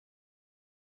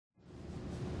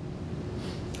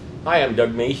Hi, I'm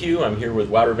Doug Mahugh. I'm here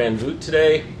with Wouter Van Vugt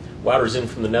today. Wouter's in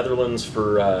from the Netherlands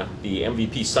for the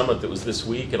MVP Summit that was this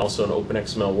week and also an Open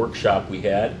XML workshop we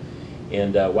had.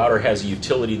 And Wouter has a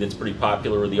utility that's pretty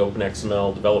popular with the Open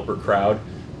XML developer crowd,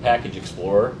 Package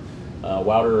Explorer.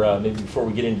 Wouter, maybe before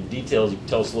we get into details, you can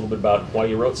tell us a little bit about why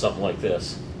you wrote something like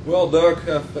this. Well, Doug,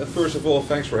 first of all,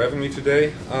 thanks for having me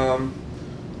today.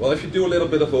 Well, if you do a little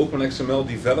bit of Open XML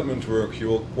development work, you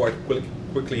will quite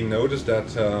quickly notice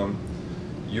that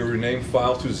you rename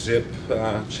file to zip,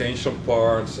 change some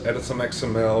parts, edit some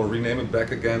XML, rename it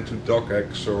back again to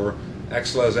docx or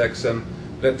x/x, and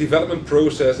that development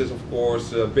process is of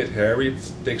course a bit hairy.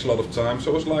 It takes a lot of time.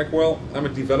 So I was like, well, I'm a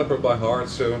developer by heart,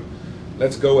 so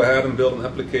let's go ahead and build an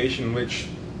application which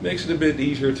makes it a bit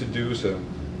easier to do so.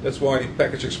 That's why the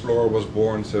Package Explorer was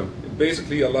born. So it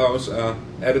basically allows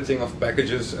editing of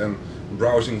packages and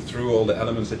browsing through all the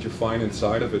elements that you find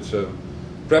inside of it. So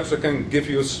perhaps I can give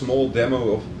you a small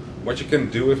demo of what you can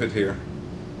do with it here.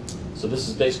 So this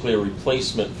is basically a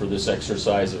replacement for this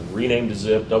exercise of rename to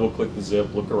zip, double-click the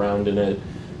zip, look around in it,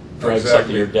 drag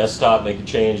something to your desktop, make a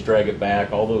change, drag it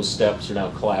back. All those steps are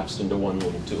now collapsed into one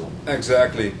little tool.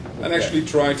 Exactly. And actually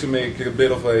try to make a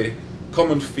bit of a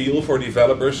common feel for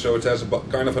developers, so it has a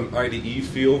kind of an IDE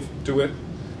feel to it.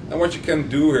 And what you can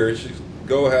do here is you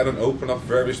go ahead and open up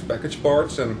various package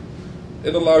parts, and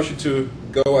it allows you to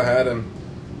go ahead and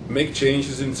make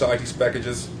changes inside these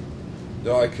packages,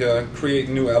 like create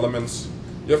new elements.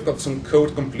 You've got some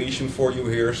code completion for you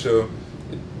here, so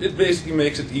it basically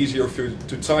makes it easier for you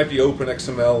to type the Open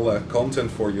XML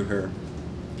content for you here.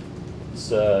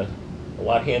 It's a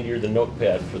lot handier than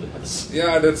Notepad for this.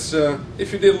 Yeah, that's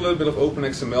if you did a little bit of Open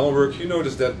XML work, you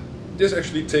notice that this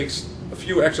actually takes a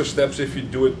few extra steps if you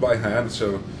do it by hand.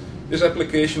 So this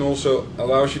application also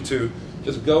allows you to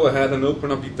just go ahead and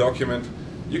open up the document.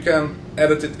 You can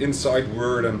edit it inside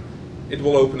Word and it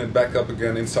will open it back up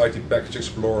again inside the Package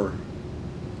Explorer.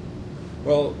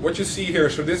 Well, what you see here,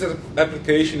 so this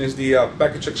application is the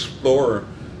Package Explorer.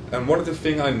 And one of the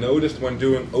things I noticed when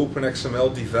doing Open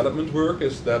XML development work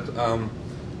is that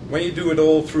when you do it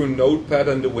all through Notepad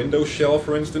and the Windows shell,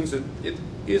 for instance, it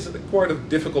is quite a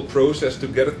difficult process to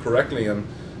get it correctly. And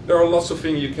there are lots of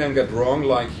things you can get wrong,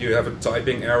 like you have a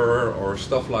typing error or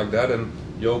stuff like that, and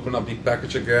you open up the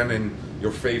package again in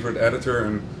your favorite editor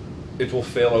and it will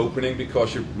fail opening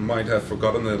because you might have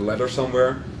forgotten a letter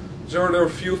somewhere. So there are a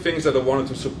few things that I wanted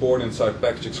to support inside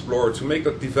Package Explorer to make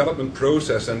that development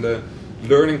process and the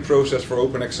learning process for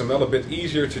Open XML a bit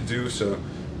easier to do so.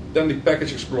 Then the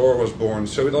Package Explorer was born,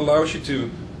 so it allows you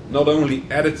to not only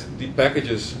edit the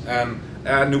packages and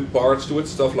add new parts to it,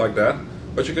 stuff like that,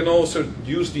 but you can also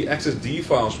use the XSD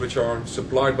files which are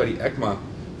supplied by the ECMA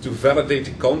to validate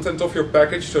the content of your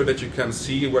package so that you can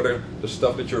see whether the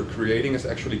stuff that you're creating is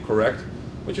actually correct,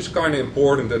 which is kind of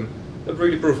important, and that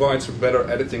really provides a better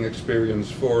editing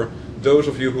experience for those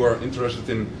of you who are interested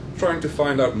in trying to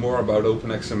find out more about Open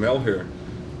XML here.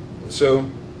 So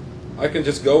I can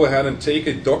just go ahead and take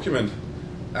a document,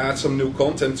 add some new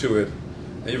content to it,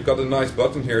 and you've got a nice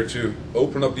button here to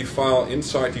open up the file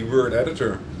inside the Word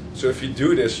editor. So if you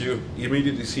do this, you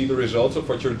immediately see the results of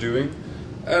what you're doing.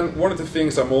 And one of the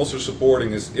things I'm also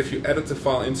supporting is if you edit the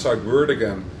file inside Word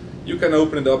again, you can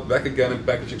open it up back again in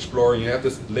Package Explorer and you have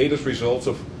the latest results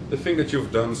of the thing that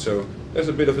you've done. So there's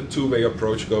a bit of a two-way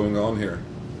approach going on here.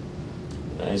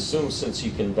 I assume since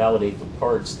you can validate the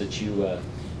parts that you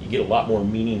get a lot more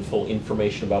meaningful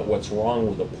information about what's wrong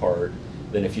with a part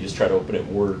than if you just try to open it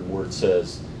in Word and Word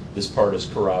says this part is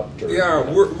corrupt. Or, yeah,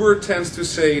 Word tends to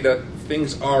say that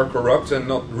things are corrupt and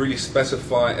not really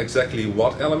specify exactly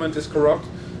what element is corrupt.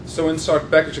 So inside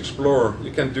Package Explorer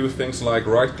you can do things like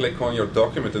right click on your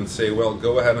document and say, well,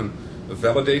 go ahead and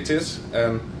validate this,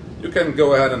 and you can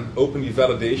go ahead and open the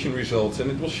validation results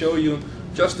and it will show you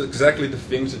just exactly the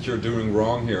things that you're doing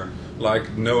wrong here,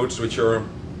 like nodes which are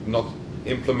not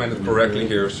implemented correctly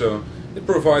here. So it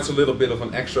provides a little bit of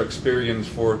an extra experience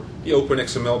for the Open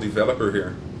XML developer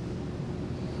here.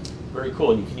 Very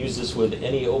cool, and you can use this with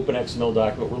any Open XML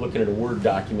document. We're looking at a Word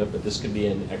document, but this could be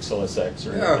an XLSX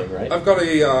or anything, right? I've got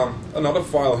another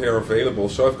file here available.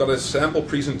 So I've got a sample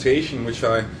presentation which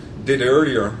I did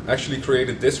earlier. Actually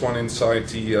created this one inside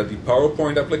the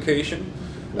PowerPoint application.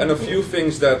 And a few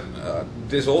things that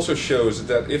this also shows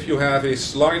that if you have a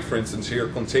slide, for instance, here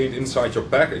contained inside your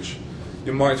package,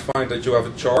 you might find that you have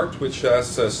a chart which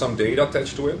has some data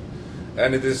attached to it,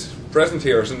 and it is present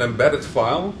here as an embedded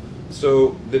file.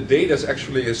 So the data is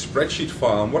actually a spreadsheet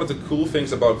file. And one of the cool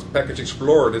things about Package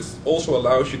Explorer, it also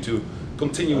allows you to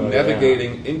continue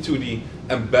navigating into the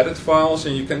embedded files,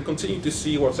 and you can continue to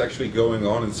see what's actually going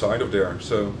on inside of there.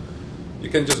 So you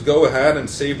can just go ahead and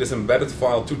save this embedded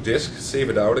file to disk, save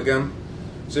it out again.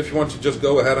 So if you want to just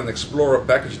go ahead and explore a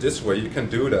package this way, you can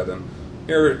do that. And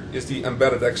here is the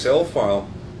embedded Excel file.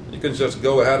 You can just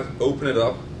go ahead, open it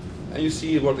up, and you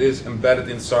see what is embedded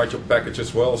inside your package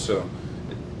as well. So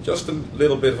just a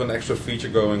little bit of an extra feature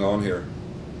going on here.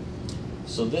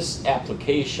 So this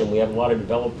application, we have a lot of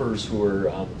developers who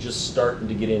are just starting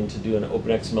to get into doing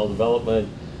Open XML development.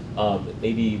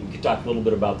 Maybe we could talk a little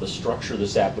bit about the structure of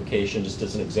this application, just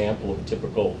as an example of a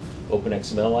typical Open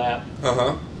XML app.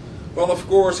 Well, of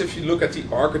course, if you look at the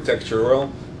architecture,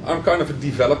 well, I'm kind of a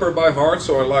developer by heart,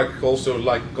 so I also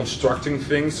like constructing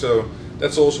things. So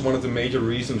that's also one of the major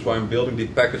reasons why I'm building the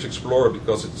Package Explorer,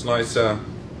 because it's a nice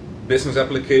business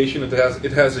application.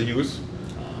 It has a use.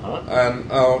 And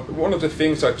one of the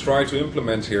things I try to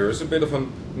implement here is a bit of a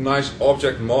nice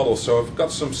object model. So I've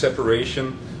got some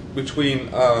separation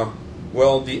between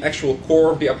well, the actual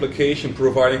core of the application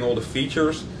providing all the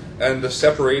features and the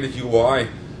separated UI.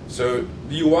 So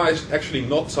the UI is actually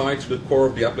not tied to the core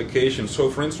of the application. So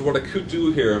for instance, what I could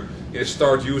do here is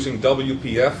start using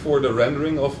WPF for the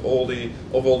rendering of all the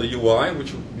UI,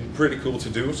 which would be pretty cool to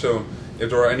do. So if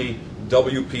there are any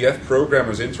WPF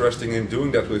programmers interested in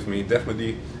doing that with me,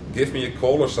 definitely give me a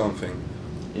call or something.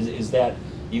 Is that,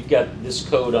 you've got this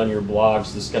code on your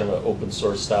blogs, this kind of an open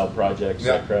source style project, is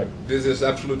that correct? This is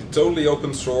absolutely totally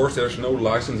open source. There's no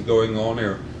license going on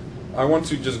here. I want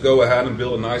to just go ahead and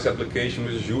build a nice application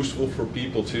which is useful for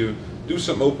people to do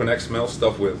some Open XML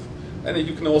stuff with. And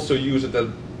you can also use it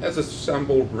as a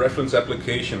sample reference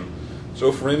application.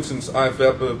 So for instance, I've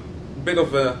got a bit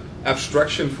of an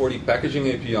abstraction for the packaging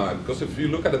API, because if you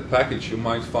look at a package, you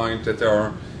might find that there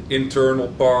are internal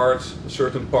parts,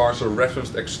 certain parts are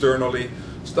referenced externally,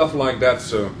 stuff like that.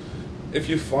 So if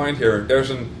you find here,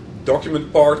 there's a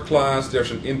document part class,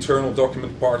 there's an internal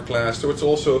document part class, so it's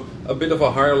also a bit of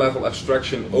a higher level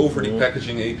abstraction over the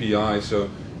packaging API.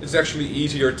 So it's actually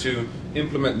easier to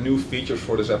implement new features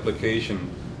for this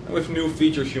application. And with new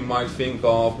features you might think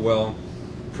of, well,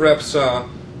 perhaps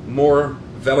more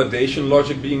validation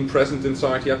logic being present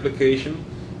inside the application.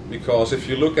 Because if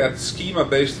you look at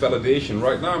schema-based validation,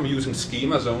 right now I'm using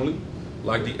schemas only,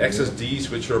 like the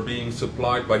XSDs which are being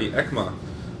supplied by the ECMA.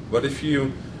 But if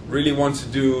you really want to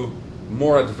do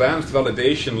more advanced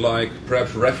validation, like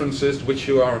perhaps references which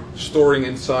you are storing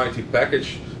inside the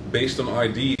package based on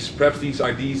IDs, perhaps these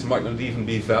IDs might not even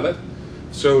be valid.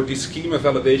 So the schema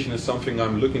validation is something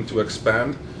I'm looking to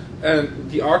expand, and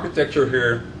the architecture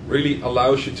here really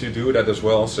allows you to do that as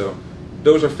well. So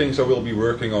those are things I will be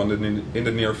working on in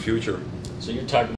the near future. So you're talking